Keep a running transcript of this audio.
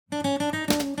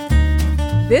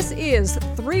This is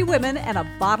Three Women and a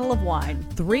Bottle of Wine.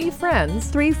 Three friends.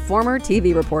 Three former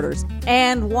TV reporters.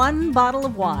 And one bottle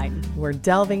of wine. We're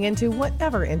delving into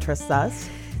whatever interests us.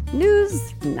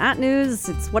 News, not news,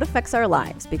 it's what affects our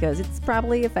lives, because it's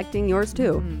probably affecting yours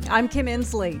too. I'm Kim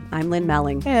Inslee. I'm Lynn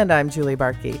Melling. And I'm Julie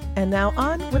Barkey. And now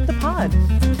on with the pod.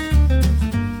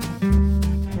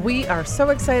 We are so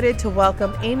excited to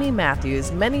welcome Amy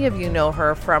Matthews. Many of you know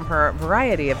her from her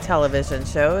variety of television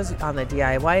shows on the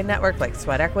DIY network like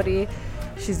Sweat Equity.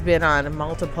 She's been on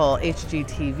multiple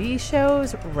HGTV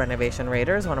shows, Renovation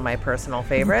Raiders, one of my personal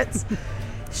favorites.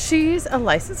 She's a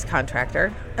licensed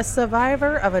contractor, a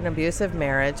survivor of an abusive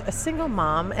marriage, a single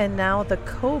mom, and now the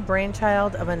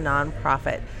co-brainchild of a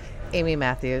nonprofit. Amy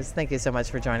Matthews, thank you so much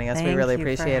for joining us. We really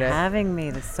appreciate it. Thank you for having me.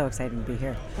 It's so exciting to be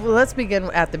here. Well, let's begin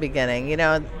at the beginning. You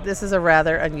know, this is a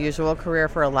rather unusual career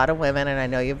for a lot of women, and I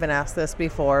know you've been asked this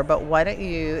before, but why don't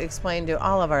you explain to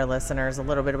all of our listeners a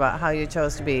little bit about how you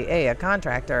chose to be, A, a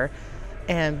contractor,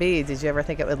 and B, did you ever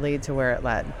think it would lead to where it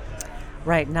led?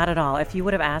 Right, not at all. If you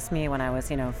would have asked me when I was,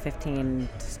 15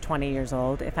 to 20 years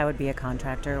old, if I would be a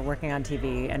contractor working on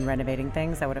TV and renovating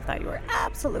things, I would have thought you were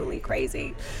absolutely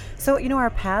crazy. So, our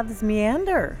paths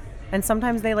meander, and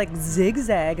sometimes they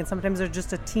zigzag, and sometimes there's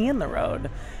just a T in the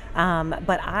road.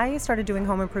 But I started doing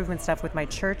home improvement stuff with my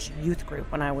church youth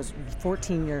group when I was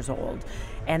 14 years old.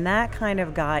 And that kind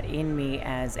of got in me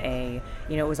as it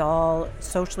was all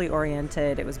socially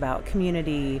oriented. It was about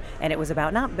community, and it was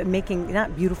about not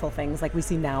beautiful things like we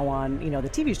see now on, the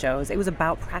TV shows. It was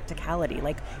about practicality,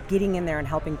 like getting in there and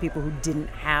helping people who didn't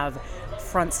have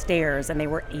front stairs and they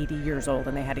were 80 years old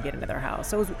and they had to get into their house.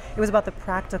 So it was about the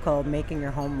practical, making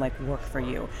your home work for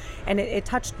you. And it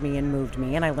touched me and moved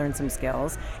me, and I learned some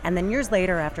skills. And then years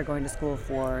later, after going to school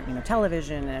for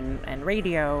television and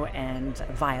radio and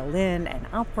violin and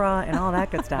opera and all that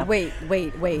good stuff. Wait.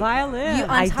 Violin.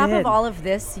 On top of all of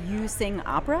this, you sing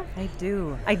opera? I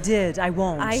do. I did. I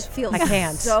won't. I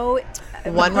can't. So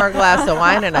one more glass of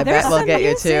wine and I bet we'll get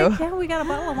you two. Yeah, we got a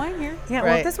bottle of wine here. Yeah, right.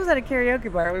 Well, if this was at a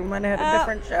karaoke bar, we might have had a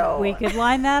different show. We could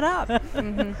line that up.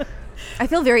 Mm-hmm. I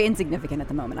feel very insignificant at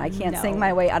the moment. I can't sing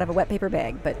my way out of a wet paper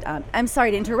bag, but I'm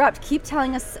sorry to interrupt. Keep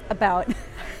telling us about...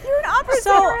 You're an opera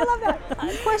singer. I love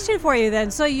that. Question for you then.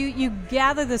 So you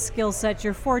gather the skill set.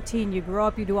 You're 14. You grow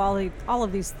up. You do all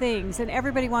of these things, and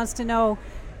everybody wants to know,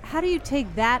 how do you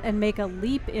take that and make a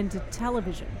leap into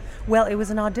television? Well, it was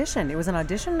an audition.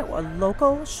 A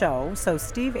local show. So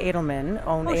Steve Edelman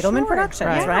owned Edelman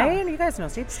Productions, right? You guys know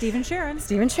Steve. Stephen Sharon.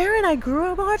 I grew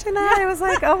up watching that. I was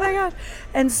like, oh my gosh.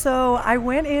 And so I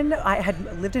went in. I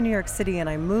had lived in New York City, and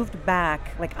I moved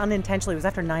back unintentionally. It was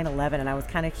after 9/11, and I was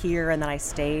kind of here, and then I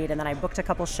stayed, and then I booked a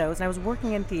couple shows, and I was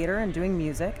working in theater and doing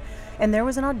music. And there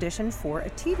was an audition for a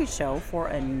TV show for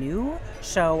a new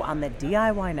show on the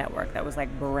DIY network that was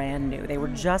brand new. They were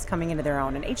just coming into their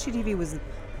own, and HGTV was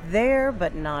there,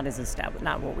 but not as established,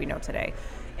 not what we know today.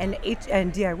 And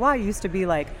DIY used to be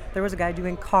there was a guy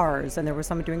doing cars, and there was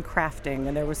someone doing crafting,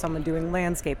 and there was someone doing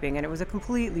landscaping, and it was a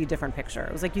completely different picture.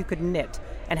 It was you could knit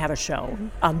and have a show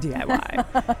on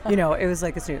DIY. It was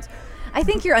like a snooze. I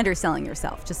think you're underselling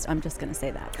yourself. I'm just going to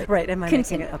say that. Right. Am I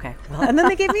making it? Okay. Well, and then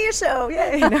they gave me a show.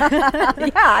 Yay.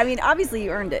 Yeah. I mean, obviously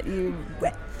you earned it. You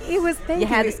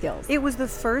had the skills. It was the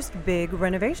first big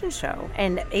renovation show.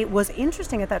 And it was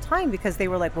interesting at that time because they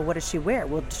were like, well, what does she wear?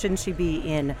 Well, shouldn't she be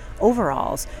in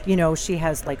overalls? She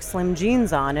has slim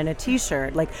jeans on and a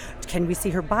t-shirt. Can we see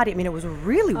her body? I mean, it was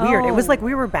really weird. It was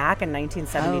we were back in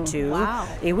 1972. Oh,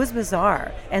 wow. It was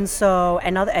bizarre. And so,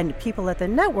 and people at the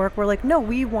network were like, no,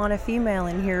 we want a female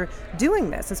in here doing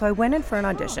this. And so I went in for an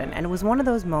audition, and it was one of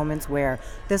those moments where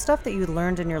the stuff that you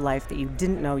learned in your life that you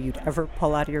didn't know you'd ever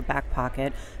pull out of your back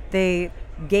pocket, they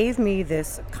gave me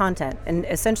this content, and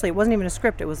essentially it wasn't even a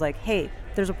script. It was hey,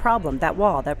 there's a problem, that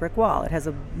brick wall, it has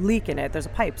a leak in it, there's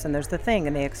pipes, and there's the thing,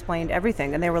 and they explained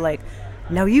everything, and they were like,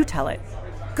 now you tell it,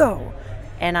 go.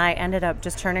 And I ended up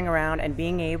just turning around and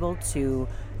being able to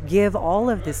give all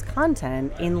of this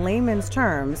content in layman's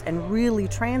terms and really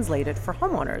translate it for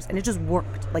homeowners. And it just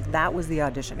worked. That was the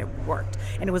audition. It worked.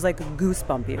 And it was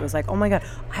goosebumpy. It was oh my God,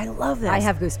 I love this. I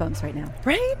have goosebumps right now.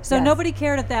 Right? So Yes. Nobody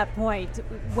cared at that point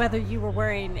whether you were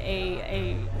wearing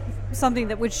a something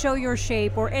that would show your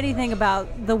shape or anything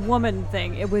about the woman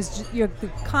thing. It was the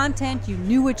content. You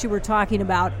knew what you were talking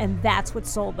about, and that's what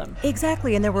sold them.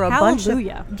 Exactly. And there were a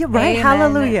Hallelujah. bunch of... Yeah, right. Amen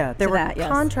Hallelujah. There to were that, yes.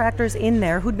 contractors in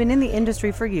there who'd been in the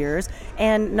industry for years.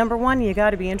 And number one, you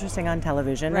got to be interesting on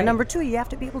television. Right. And number two, you have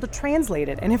to be able to translate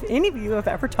it. And if any of you have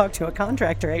ever talked to a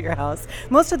contractor at your house,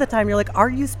 most of the time you're like, are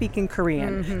you speaking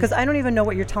Korean? Because I don't even know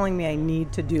what you're telling me I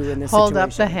need to do in this Hold situation.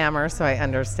 up the hammer so I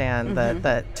understand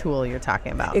the tool you're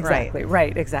talking about. Exactly.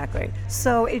 Exactly.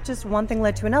 So it just one thing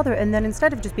led to another, and then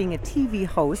instead of just being a TV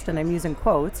host, and I'm using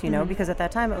quotes, because at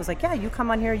that time it was like, yeah, you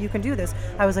come on here, you can do this.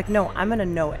 I was like, no, I'm going to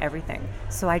know everything.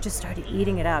 So I just started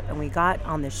eating it up, and we got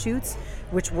on the shoots,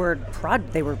 which were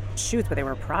they were shoots, but they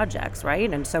were projects,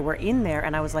 right? And so we're in there,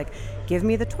 and I was like, give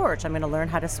me the torch. I'm going to learn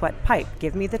how to sweat pipe.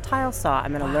 Give me the tile saw.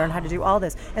 I'm going to learn how to do all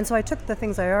this. And so I took the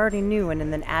things I already knew and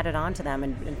then added on to them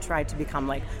and tried to become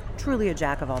like truly a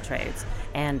jack of all trades.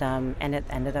 And it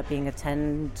ended up being a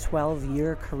 10,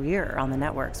 12-year career on the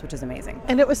networks, which is amazing.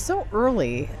 And it was so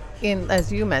early in,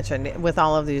 as you mentioned, with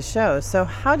all of these shows. So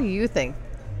how do you think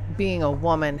being a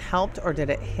woman helped, or did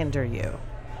it hinder you?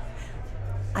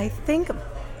 I think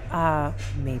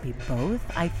maybe both.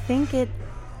 I think it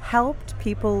helped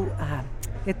people.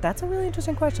 That's a really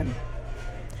interesting question.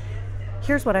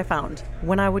 Here's what I found.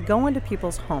 When I would go into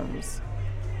people's homes,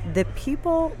 the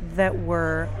people that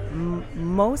were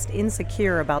most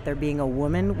insecure about there being a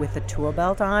woman with a tool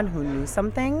belt on who knew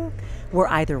something were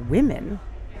either women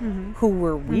who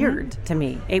were weird to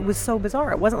me. It was so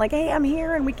bizarre. It wasn't like, hey, I'm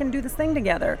here and we can do this thing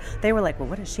together. They were like, well,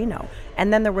 what does she know?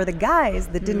 And then there were the guys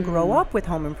that didn't grow up with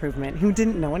home improvement, who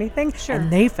didn't know anything,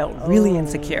 and they felt really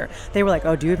insecure. They were like,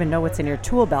 oh, do you even know what's in your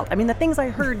tool belt? I mean, the things I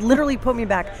heard literally put me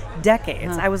back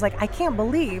decades. I was like, I can't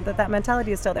believe that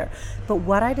mentality is still there. But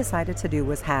what I decided to do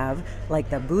was have like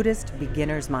the Buddhist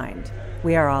beginner's mind.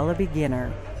 We are all a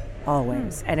beginner.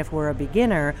 Always. And if we're a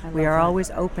beginner, we are always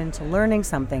open to learning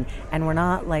something, and we're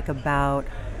not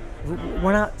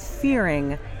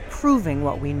fearing proving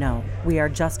what we know. We are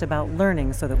just about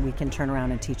learning so that we can turn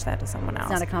around and teach that to someone else.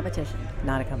 It's not a competition.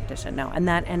 Not a competition, no. And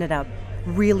that ended up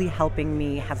really helping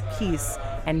me have peace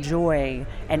and joy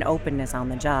and openness on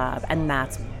the job. And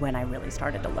that's when I really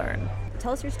started to learn.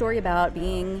 Tell us your story about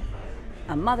being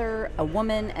a mother, a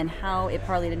woman, and how it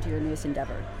parlayed into your newest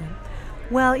endeavor.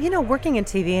 Well, working in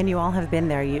TV, and you all have been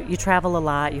there, you travel a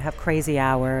lot, you have crazy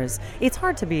hours. It's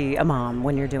hard to be a mom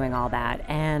when you're doing all that.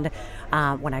 And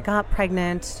when I got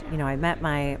pregnant, I met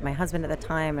my husband at the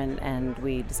time, and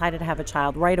we decided to have a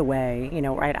child right away,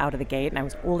 right out of the gate. And I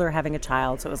was older having a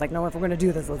child, so it was like, no, if we're going to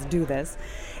do this, let's do this.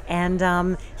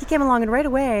 And he came along, and right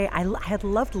away, I had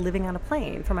loved living on a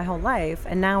plane for my whole life.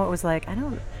 And now it was like, I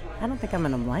don't think I'm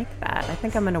going to like that. I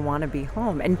think I'm going to want to be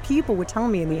home. And people would tell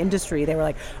me in the industry, they were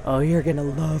like, oh, you're going to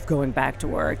love going back to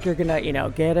work. You're going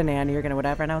to, get a nanny. You're going to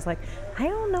whatever. And I was like, I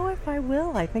don't know if I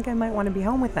will. I think I might want to be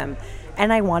home with them.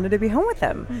 And I wanted to be home with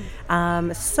them.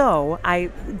 So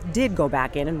I did go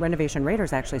back in, and Renovation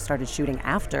Raiders actually started shooting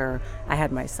after I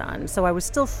had my son. So I was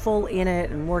still full in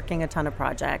it and working a ton of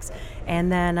projects.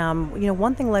 And then,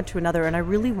 one thing led to another, and I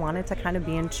really wanted to kind of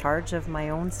be in charge of my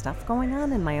own stuff going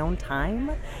on in my own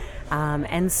time.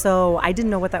 And so I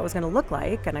didn't know what that was going to look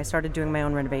like, and I started doing my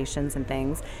own renovations and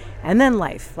things. And then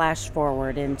life flashed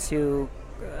forward into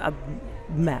a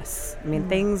mess. I mean,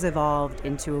 things evolved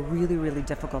into a really, really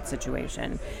difficult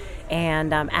situation.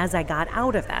 And as I got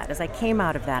out of that, as I came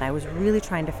out of that, I was really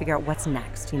trying to figure out what's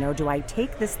next. Do I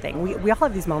take this thing? We all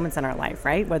have these moments in our life,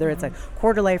 right? Whether it's a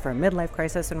quarter life or a midlife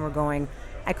crisis, and we're going,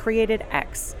 I created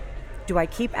X. Do I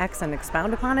keep X and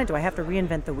expound upon it? Do I have to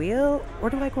reinvent the wheel? Or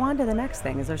do I go on to the next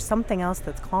thing? Is there something else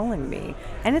that's calling me?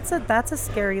 And that's a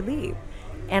scary leap.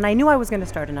 And I knew I was going to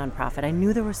start a nonprofit. I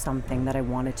knew there was something that I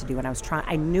wanted to do, and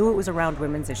I knew it was around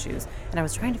women's issues, and I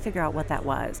was trying to figure out what that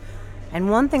was. And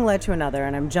one thing led to another,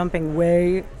 and I'm jumping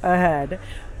way ahead.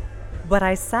 But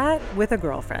I sat with a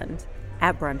girlfriend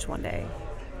at brunch one day,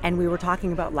 and we were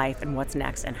talking about life and what's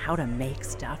next and how to make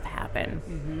stuff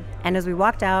happen. And as we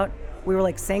walked out, we were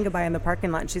like saying goodbye in the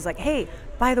parking lot, and she's like, hey,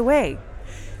 by the way,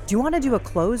 do you want to do a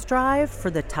clothes drive for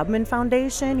the Tubman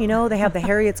Foundation? They have the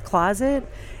Harriet's Closet,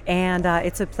 and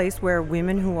it's a place where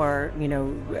women who are,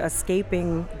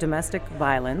 escaping domestic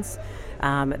violence,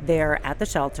 they're at the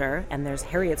shelter, and there's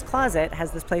Harriet's Closet,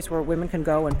 has this place where women can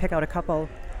go and pick out a couple,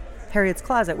 Harriet's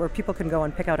Closet, where people can go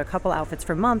and pick out a couple outfits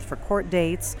per month for court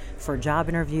dates, for job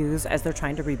interviews, as they're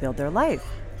trying to rebuild their life.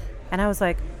 And I was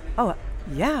like, oh,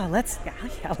 yeah, let's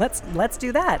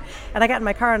do that. And I got in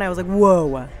my car and I was like,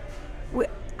 whoa,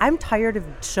 I'm tired of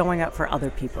showing up for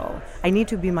other people. I need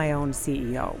to be my own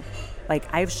CEO. Like,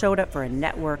 I've showed up for a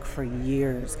network for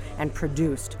years and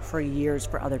produced for years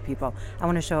for other people. I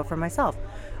want to show up for myself.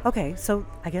 Okay, so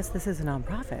I guess this is a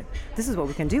nonprofit. This is what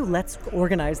we can do. Let's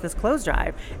organize this clothes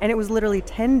drive. And it was literally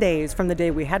 10 days from the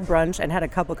day we had brunch and had a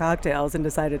couple cocktails and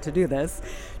decided to do this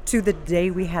to the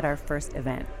day we had our first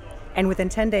event. And within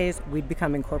 10 days, we'd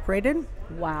become incorporated.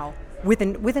 Wow.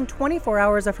 Within 24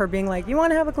 hours of her being like, you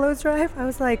want to have a clothes drive? I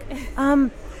was like,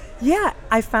 yeah,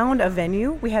 I found a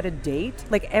venue. We had a date.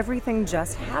 Like, everything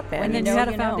just happened. And then you had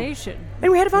a foundation.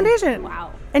 And we had a foundation.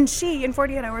 Wow. And she, in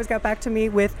 48 hours, got back to me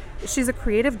with, she's a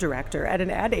creative director at an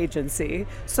ad agency.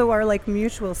 So our, like,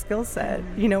 mutual skill set,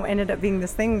 you know, ended up being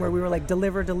this thing where we were like,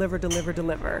 deliver.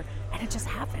 And it just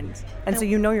happened. And so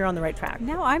you know you're on the right track.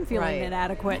 Now I'm feeling Right.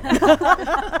 inadequate.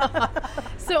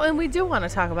 So, and we do want to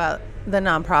talk about the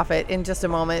nonprofit in just a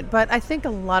moment, but I think a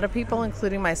lot of people,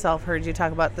 including myself, heard you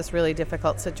talk about this really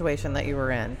difficult situation that you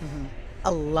were in. Mm-hmm.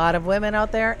 A lot of women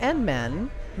out there and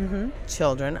men,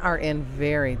 children, are in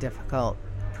very difficult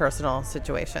personal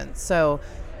situations. So,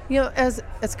 you know, as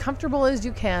comfortable as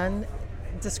you can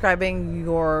describing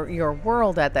your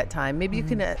world at that time, maybe you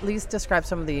can at least describe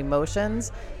some of the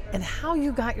emotions and how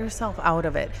you got yourself out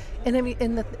of it. And I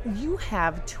mean, you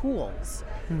have tools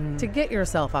to get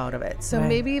yourself out of it. So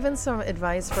maybe even some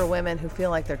advice for women who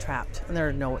feel like they're trapped and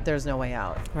there's no way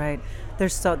out. Right.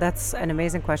 That's an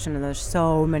amazing question, and there's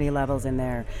so many levels in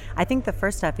there. I think the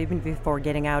first step, even before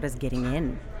getting out, is getting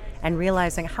in and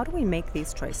realizing, how do we make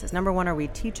these choices? Number one, are we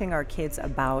teaching our kids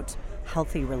about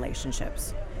healthy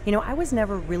relationships? You know, I was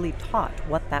never really taught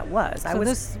what that was. So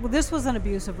this was an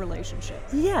abusive relationship.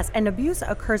 Yes, and abuse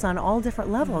occurs on all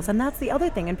different levels, and that's the other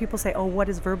thing. And people say, oh, what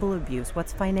is verbal abuse?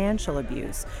 What's financial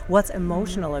abuse? What's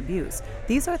emotional abuse?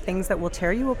 These are things that will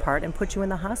tear you apart and put you in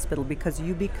the hospital because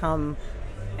you become,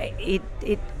 it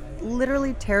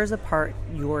literally tears apart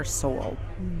your soul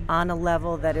on a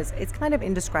level that it's kind of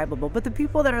indescribable. But the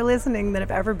people that are listening that have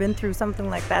ever been through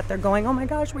something like that, they're going, oh my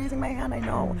gosh, raising my hand,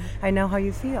 I know how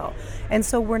you feel. And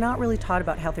so we're not really taught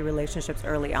about healthy relationships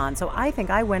early on. So I think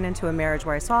I went into a marriage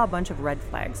where I saw a bunch of red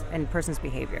flags in a person's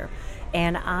behavior.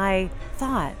 And I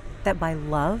thought that by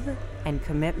love and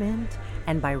commitment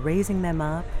and by raising them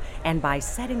up and by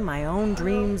setting my own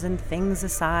dreams and things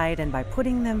aside and by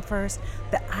putting them first,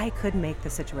 that I could make the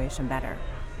situation better.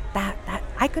 That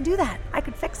I could do that. I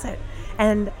could fix it.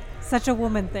 And Such a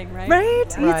woman thing, right?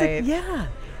 right? Right. Yeah.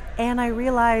 And I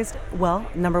realized, well,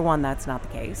 number one, that's not the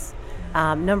case.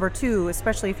 Number two,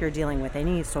 especially if you're dealing with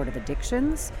any sort of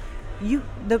addictions,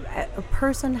 a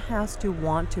person has to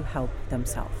want to help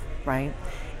themselves, right?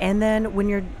 And then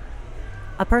when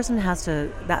a person has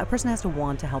to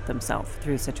want to help themselves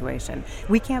through a situation.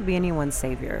 We can't be anyone's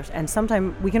saviors, and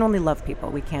sometimes we can only love people.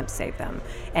 We can't save them,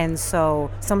 and so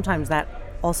sometimes that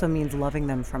also means loving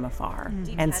them from afar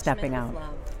and stepping out.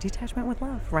 Detachment with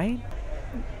love, right?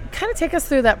 Kind of take us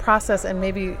through that process, and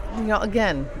maybe, you know,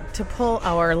 again, to pull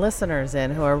our listeners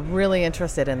in who are really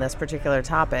interested in this particular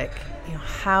topic, you know,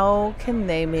 how can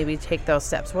they maybe take those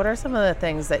steps? What are some of the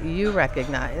things that you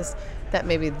recognize that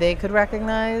maybe they could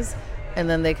recognize, and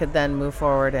then they could then move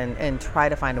forward and try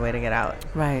to find a way to get out?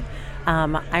 Right.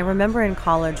 I remember in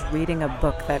college reading a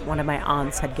book that one of my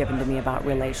aunts had given to me about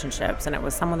relationships, and it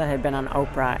was someone that had been on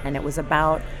Oprah, and it was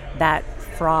about that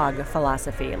frog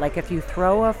philosophy. Like, if you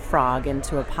throw a frog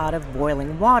into a pot of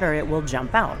boiling water, it will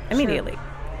jump out immediately. Sure.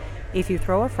 If you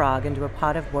throw a frog into a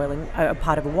pot of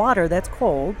water that's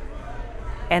cold,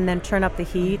 and then turn up the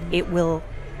heat, it will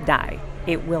die.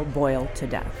 It will boil to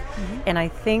death. And I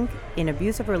think in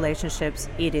abusive relationships,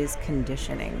 it is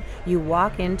conditioning. You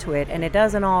walk into it, and it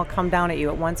doesn't all come down at you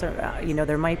at once. Or,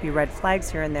 there might be red flags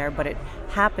here and there, but it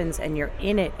happens, and you're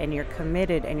in it, and you're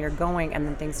committed, and you're going, and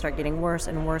then things start getting worse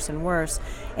and worse and worse.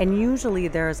 And usually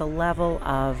there's a level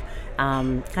of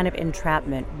kind of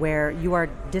entrapment where you are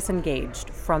disengaged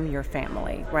from your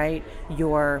family, right?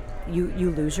 You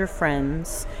lose your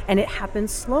friends, and it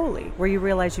happens slowly, where you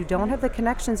realize you don't have the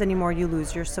connections anymore. You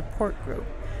lose your support group.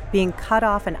 Being cut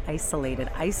off and isolated.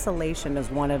 Isolation is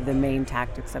one of the main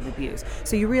tactics of abuse.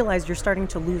 So you realize you're starting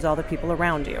to lose all the people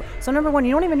around you. So number one,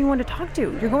 you don't even have anyone to talk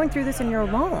to. You're going through this and you're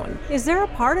alone. Is there a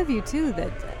part of you too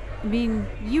that, I mean,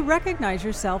 you recognize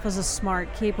yourself as a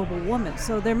smart, capable woman.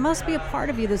 So there must be a part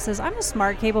of you that says, I'm a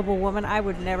smart, capable woman. I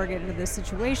would never get into this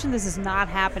situation. This is not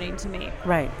happening to me.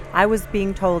 Right. I was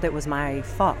being told it was my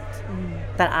fault.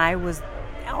 That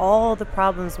all the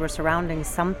problems were surrounding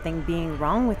something being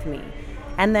wrong with me.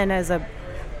 And then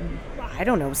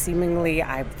seemingly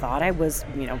I thought I was,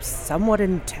 somewhat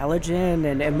intelligent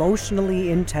and emotionally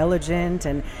intelligent,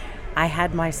 and I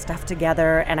had my stuff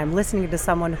together, and I'm listening to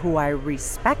someone who I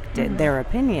respected their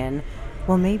opinion.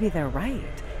 Well, maybe they're right.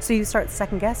 So you start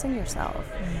second guessing yourself.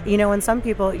 And some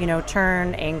people,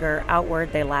 turn anger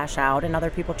outward, they lash out, and other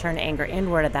people turn anger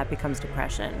inward, and that becomes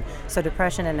depression. So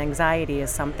depression and anxiety is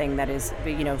something that is,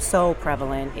 so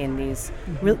prevalent in these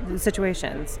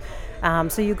situations.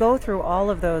 So you go through all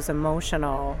of those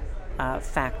emotional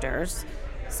factors,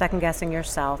 second guessing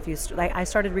yourself. I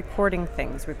started recording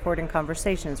things, recording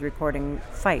conversations, recording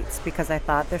fights, because I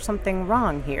thought there's something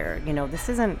wrong here. This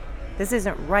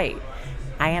isn't right.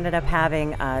 I ended up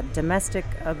having a domestic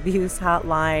abuse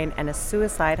hotline and a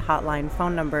suicide hotline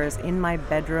phone numbers in my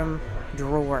bedroom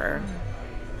drawer.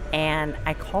 And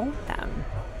I called them.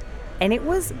 And it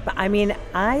was, I mean,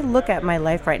 I look at my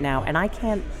life right now and I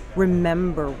can't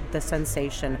remember the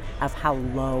sensation of how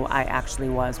low I actually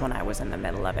was when I was in the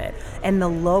middle of it. And the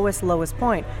lowest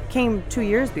point came 2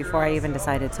 years before I even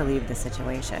decided to leave the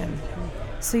situation.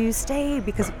 So you stay,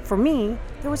 because for me,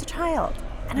 there was a child.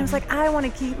 And I was like, I want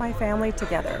to keep my family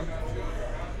together.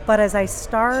 But as I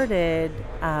started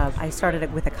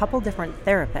it with a couple different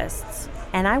therapists,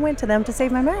 and I went to them to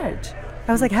save my marriage.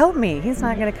 I was like, help me. He's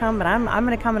not going to come, but I'm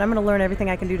going to come, and I'm going to learn everything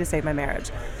I can do to save my marriage.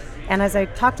 And as I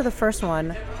talked to the first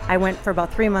one, I went for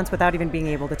about 3 months without even being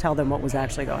able to tell them what was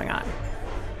actually going on.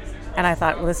 And I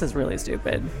thought, well, this is really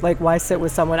stupid. Like, why sit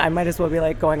with someone? I might as well be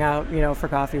like going out, for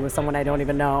coffee with someone I don't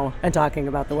even know and talking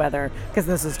about the weather, because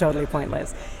this is totally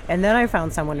pointless. And then I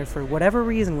found someone, and for whatever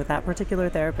reason with that particular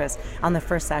therapist, on the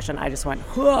first session, I just went,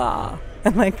 "Hua!"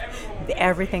 And like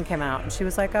everything came out. And she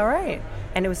was like, all right.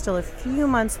 And it was still a few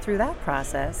months through that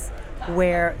process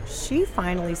where she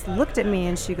finally looked at me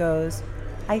and she goes,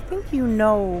 I think you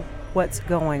know what's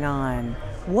going on.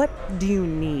 What do you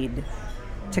need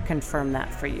to confirm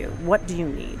that for you? What do you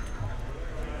need?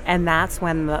 And that's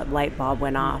when the light bulb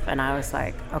went off, and I was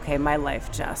like, okay, my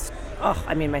life just,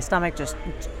 my stomach just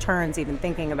turns even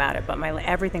thinking about it, but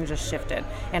everything just shifted.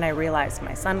 And I realized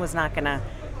my son was not gonna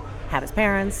have his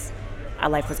parents. Our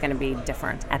life was gonna be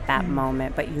different at that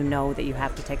moment, but you know that you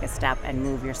have to take a step and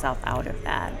move yourself out of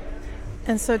that.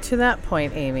 And so to that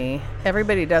point, Amy,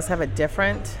 everybody does have a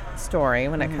different story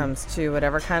when it comes to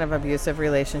whatever kind of abusive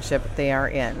relationship they are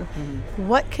in.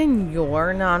 What can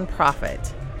your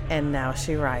nonprofit, And Now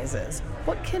She Rises,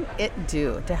 what can it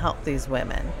do to help these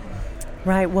women?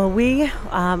 Right. Well, we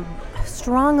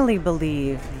strongly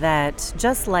believe that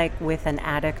just like with an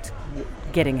addict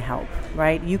getting help,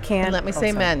 right? You can't... And let me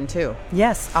say men, too.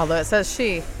 Yes. Although it says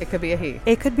she, it could be a he.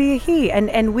 It could be a he.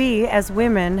 And we, as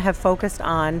women, have focused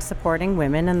on supporting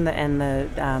women, and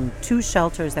the two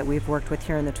shelters that we've worked with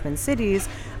here in the Twin Cities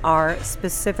are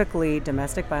specifically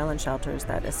domestic violence shelters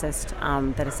that assist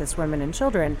women and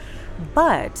children.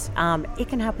 But it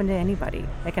can happen to anybody.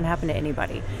 It can happen to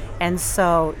anybody. And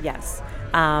so, yes,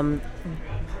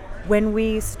 when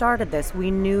we started this,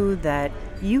 we knew that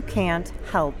you can't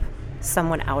help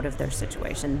someone out of their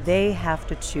situation. They have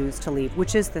to choose to leave,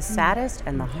 which is the saddest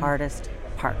and the hardest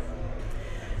part.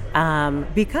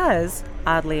 Because,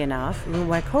 oddly enough,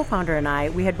 my co-founder and I,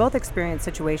 we had both experienced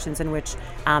situations in which,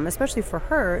 especially for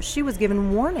her, she was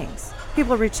given warnings.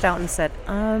 People reached out and said,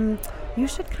 you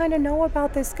should kind of know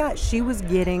about this guy. She was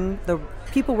getting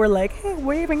people were like, hey,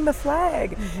 waving the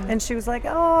flag. And she was like,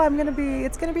 oh,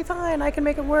 it's going to be fine. I can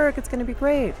make it work. It's going to be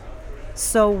great.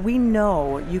 So we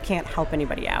know you can't help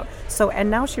anybody out. So,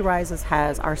 And Now She Rises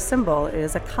has, our symbol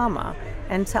is a comma.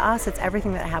 And to us, it's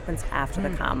everything that happens after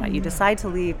the comma. You decide to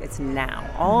leave, it's now.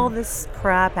 All this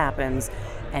crap happens,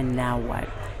 and now what?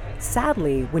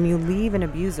 Sadly, when you leave an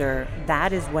abuser,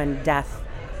 that is when death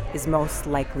is most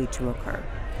likely to occur.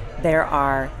 There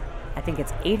are, I think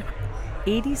it's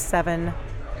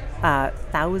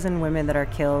 87,000 women that are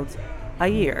killed a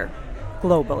year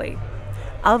globally.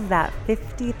 Of that,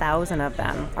 50,000 of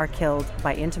them are killed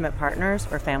by intimate partners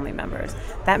or family members.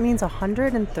 That means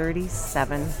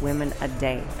 137 women a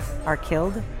day are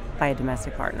killed by a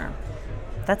domestic partner.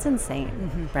 That's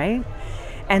insane, right?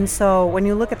 And so when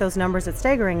you look at those numbers, it's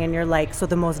staggering, and you're like, so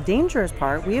the most dangerous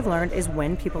part we have learned is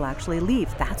when people actually leave.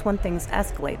 That's when things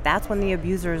escalate. That's when the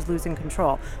abuser is losing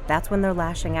control. That's when they're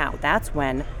lashing out. That's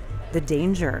when the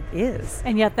danger is.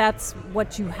 And yet that's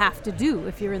what you have to do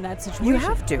if you're in that situation. You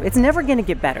have to. It's never going to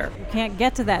get better. You can't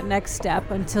get to that next step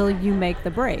until you make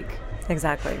the break.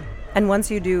 Exactly. And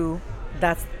once you do,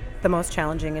 that's the most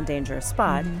challenging and dangerous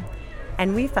spot.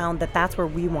 And we found that that's where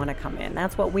we want to come in.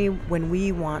 That's what when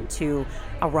we want to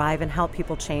arrive and help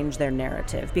people change their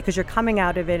narrative, because you're coming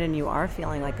out of it and you are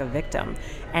feeling like a victim.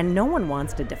 And no one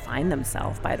wants to define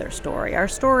themselves by their story. Our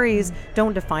stories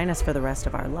don't define us for the rest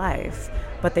of our life,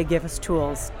 but they give us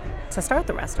tools to start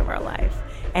the rest of our life.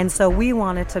 And so we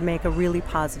wanted to make a really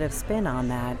positive spin on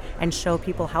that and show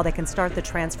people how they can start the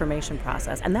transformation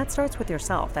process. And that starts with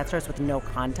yourself. That starts with no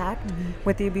contact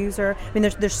with the abuser. I mean,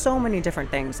 there's so many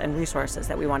different things and resources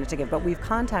that we wanted to give, but we've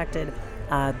contacted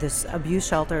this abuse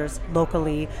shelters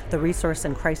locally, the resource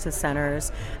and crisis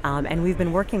centers, and we've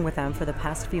been working with them for the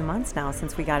past few months now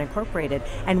since we got incorporated.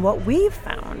 And what we've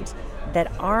found that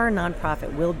our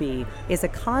nonprofit will be is a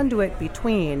conduit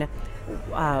between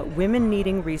women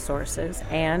needing resources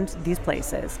and these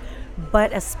places,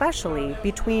 but especially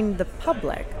between the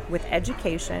public, with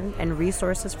education and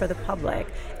resources for the public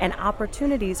and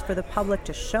opportunities for the public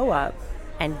to show up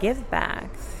and give back,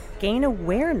 gain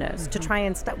awareness to try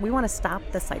and stop. We want to stop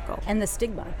the cycle. And the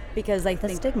stigma, because I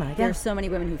think there's so many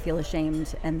women who feel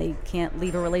ashamed and they can't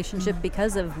leave a relationship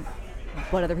because of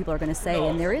what other people are going to say,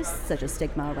 and there is such a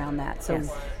stigma around that. So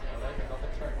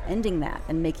ending that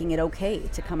and making it okay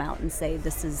to come out and say,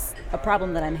 this is a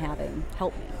problem that I'm having,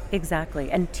 help me. Exactly,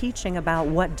 and teaching about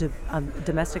what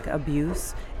domestic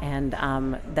abuse and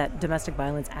that domestic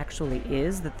violence actually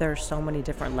is, that there are so many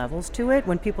different levels to it.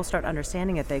 When people start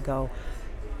understanding it, they go,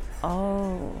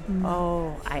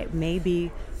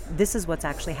 maybe this is what's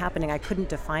actually happening. I couldn't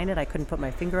define it, I couldn't put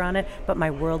my finger on it, but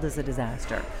my world is a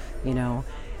disaster, you know?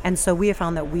 And so we have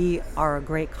found that we are a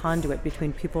great conduit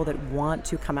between people that want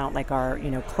to come out, like our,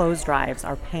 clothes drives,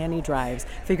 our panty drives,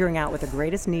 figuring out what the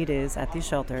greatest need is at these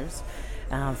shelters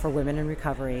for women in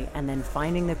recovery, and then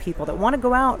finding the people that want to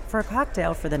go out for a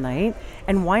cocktail for the night,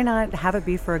 and why not have it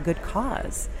be for a good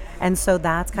cause? And so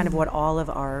that's kind of what all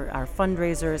of our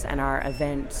fundraisers and our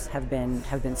events have been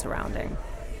surrounding.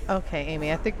 Okay,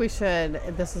 Amy, I think we should.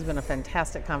 This has been a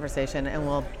fantastic conversation, and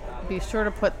we'll be sure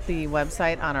to put the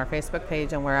website on our Facebook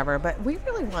page and wherever. But we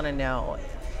really want to know,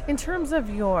 in terms of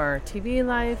your TV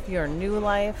life, your new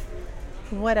life,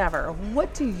 whatever,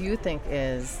 what do you think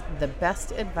is the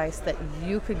best advice that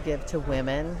you could give to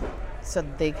women so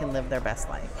they can live their best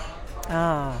life?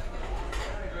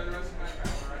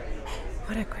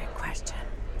 What a great question.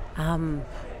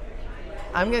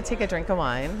 I'm going to take a drink of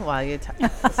wine while you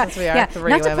since we are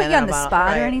three not women. Not to put you on the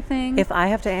spot or anything. If I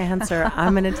have to answer,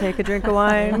 I'm going to take a drink of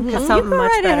wine. You go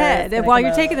right ahead. While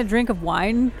you're taking a drink of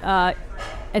wine,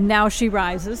 And Now She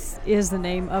Rises is the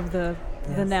name of the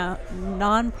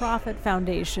nonprofit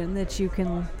foundation that you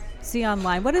can see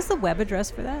online. What is the web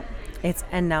address for that? It's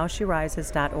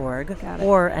andnowsherises.org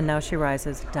or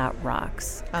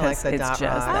andnowsherises.rocks. I like the .rocks. Isn't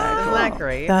that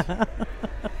great?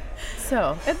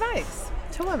 So, advice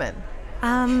to women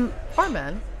or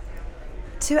men.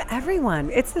 To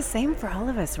everyone. It's the same for all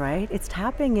of us, right? It's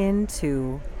tapping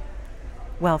into,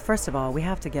 well, first of all, we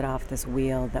have to get off this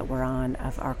wheel that we're on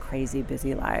of our crazy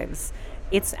busy lives.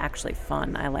 It's actually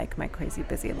fun. I like my crazy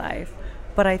busy life.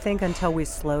 But I think until we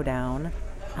slow down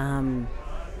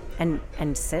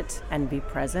and sit and be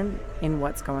present in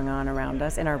what's going on around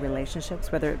us, in our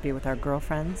relationships, whether it be with our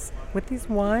girlfriends, with these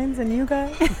wines and you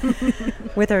guys,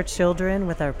 with our children,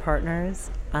 with our partners,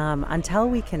 until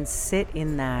we can sit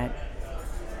in that,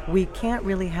 we can't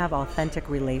really have authentic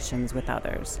relations with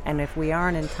others. And if we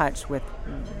aren't in touch with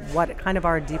what kind of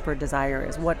our deeper desire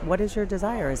is, what is your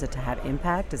desire? Is it to have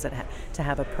impact? Is it to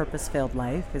have a purpose-filled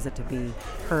life? Is it to be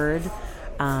heard?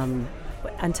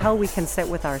 Until we can sit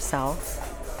with ourselves,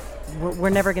 we're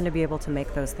never going to be able to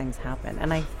make those things happen.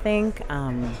 And I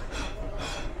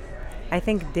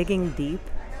think digging deep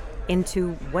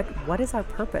into what is our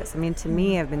purpose. I mean, to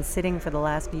me, I've been sitting for the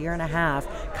last year and a half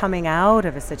coming out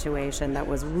of a situation that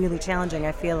was really challenging.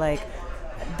 I feel like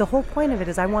the whole point of it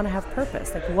is I want to have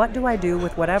purpose. Like, what do I do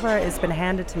with whatever has been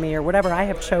handed to me or whatever I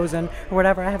have chosen or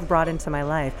whatever I have brought into my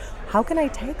life? How can I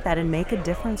take that and make a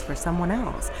difference for someone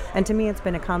else? And to me, it's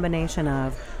been a combination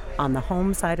of on the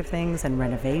home side of things and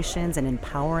renovations and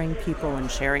empowering people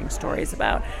and sharing stories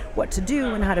about what to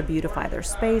do and how to beautify their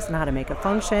space and how to make it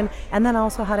function, and then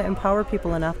also how to empower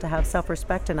people enough to have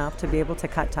self-respect enough to be able to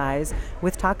cut ties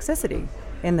with toxicity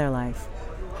in their life.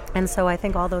 And so I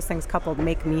think all those things coupled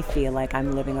make me feel like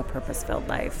I'm living a purpose-filled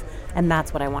life. And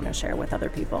that's what I want to share with other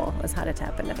people, is how to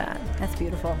tap into that. That's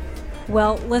beautiful.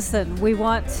 Well, listen, we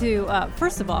want to,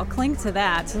 first of all, cling to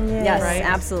that. Yes, right?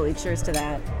 Absolutely. Cheers to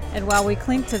that. And while we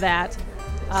cling to that,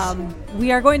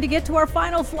 we are going to get to our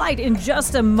final flight in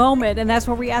just a moment. And that's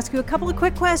where we ask you a couple of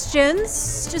quick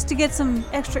questions just to get some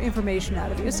extra information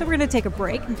out of you. So we're going to take a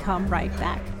break and come right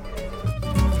back.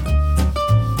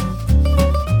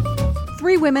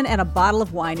 3 Women and a Bottle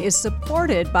of Wine is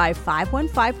supported by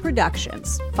 515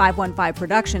 Productions. 515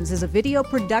 Productions is a video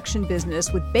production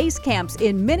business with base camps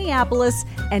in Minneapolis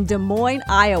and Des Moines,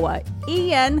 Iowa.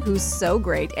 Ian, who's so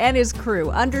great, and his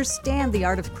crew understand the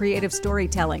art of creative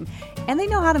storytelling, and they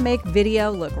know how to make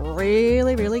video look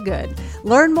really, really good.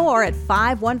 Learn more at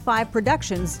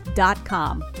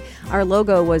 515productions.com. Our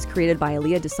logo was created by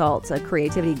Aaliyah DeSalt, a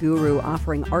creativity guru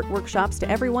offering art workshops to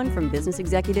everyone from business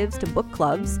executives to book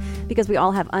clubs, because we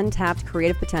all have untapped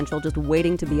creative potential just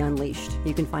waiting to be unleashed.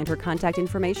 You can find her contact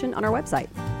information on our website.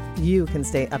 You can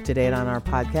stay up to date on our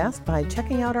podcast by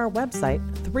checking out our website,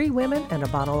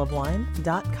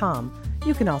 3womenandabottleofwine.com.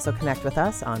 You can also connect with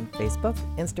us on Facebook,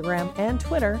 Instagram, and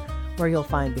Twitter, where you'll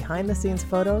find behind-the-scenes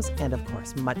photos and, of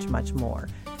course, much, much more.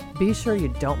 Be sure you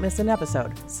don't miss an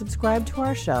episode. Subscribe to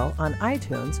our show on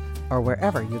iTunes or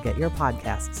wherever you get your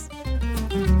podcasts.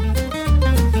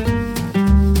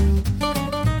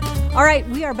 All right,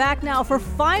 we are back now for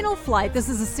Final Flight. This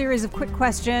is a series of quick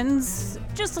questions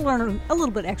just to learn a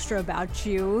little bit extra about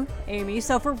you, Amy.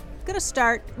 So if we're going to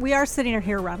start, we are sitting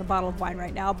here around a bottle of wine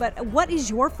right now, but what is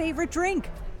your favorite drink?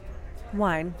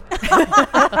 Wine.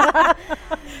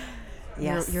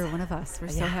 Yes. You're one of us. We're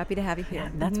so happy to have you here. Yeah,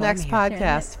 that's Next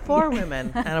podcast, 4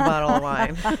 women and a bottle of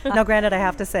wine. Now, granted, I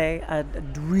have to say a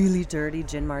really dirty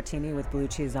gin martini with blue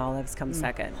cheese olives comes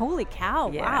second. Holy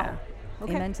cow, Yeah. wow.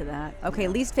 Okay. Amen to that. Okay,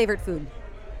 least favorite food?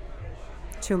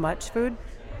 Too much food?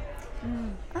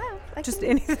 I Just can-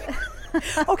 anything.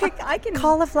 Okay, I can.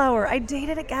 Cauliflower. I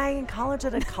dated a guy in college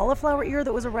that had cauliflower ear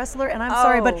that was a wrestler, and I'm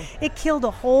sorry, but it killed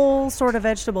a whole sort of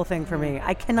vegetable thing for me.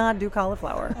 I cannot do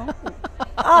cauliflower.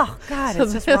 Oh God, So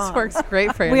it's just this wrong. works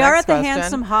great for your We next are at the question.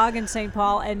 Handsome Hog in St.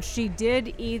 Paul, and she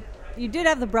did eat. You did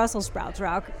have the Brussels sprouts,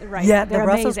 right? Yeah, the They're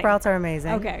Brussels amazing. sprouts are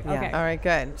amazing. Okay, Yeah. okay. All right,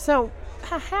 good. So,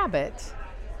 a habit.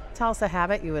 Tell us a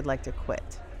habit you would like to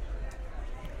quit.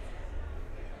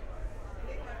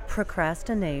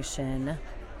 Procrastination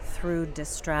through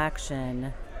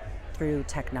distraction through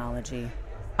technology.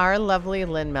 Our lovely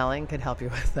Lynn Melling could help you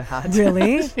with that.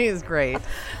 Really? She's great.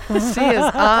 She is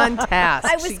on task.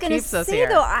 I was She going to keeps us say, here.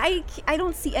 though, I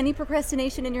don't see any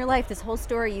procrastination in your life. This whole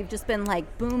story, you've just been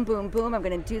like, boom, boom, boom, I'm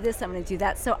going to do this, I'm going to do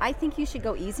that. So I think you should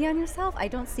go easy on yourself. I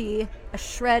don't see a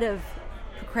shred of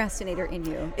procrastinator in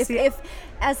you. If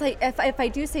I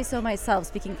do say so myself,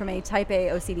 speaking from a type A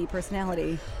OCD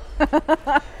personality,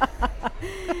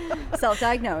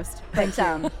 self-diagnosed. But,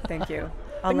 Thank you.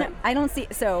 but no, I don't see,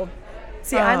 so...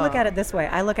 See, I look at it this way.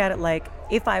 I look at it like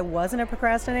if I wasn't a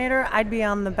procrastinator, I'd be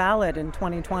on the ballot in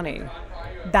 2020.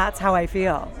 That's how I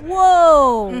feel.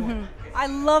 Whoa! I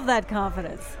love that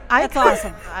confidence. That's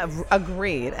awesome.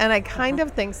 Agreed. And I kind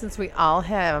of think since we all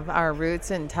have our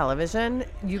roots in television,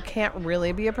 you can't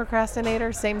really be a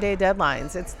procrastinator. Same day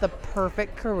deadlines. It's the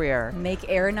perfect career. Make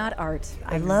air, not art.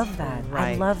 I love that. I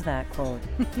Right. love that quote.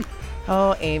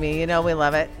 Oh, Amy, you know we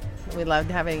love it. We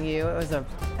loved having you. It was an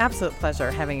absolute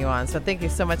pleasure having you on. So thank you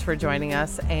so much for joining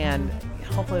us, and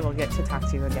hopefully we'll get to talk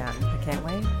to you again. I can't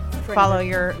wait. Follow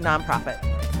your nonprofit.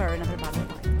 For another bottle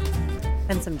of wine.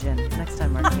 And some gin. Next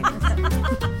time,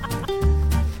 martinis.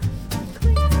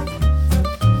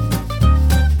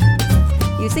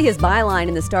 You see his byline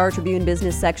in the Star Tribune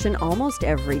business section almost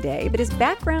every day, but his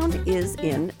background is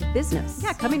in business.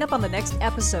 Yeah, coming up on the next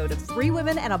episode of 3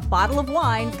 Women and a Bottle of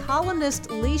Wine,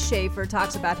 columnist Lee Schaefer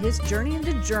talks about his journey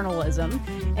into journalism,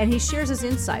 and he shares his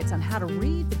insights on how to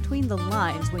read between the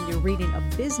lines when you're reading a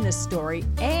business story,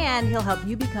 and he'll help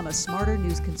you become a smarter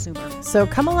news consumer. So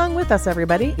come along with us,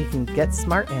 everybody. You can get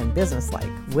smart and businesslike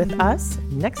with us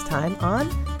next time on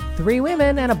 3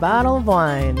 Women and a Bottle of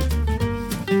Wine.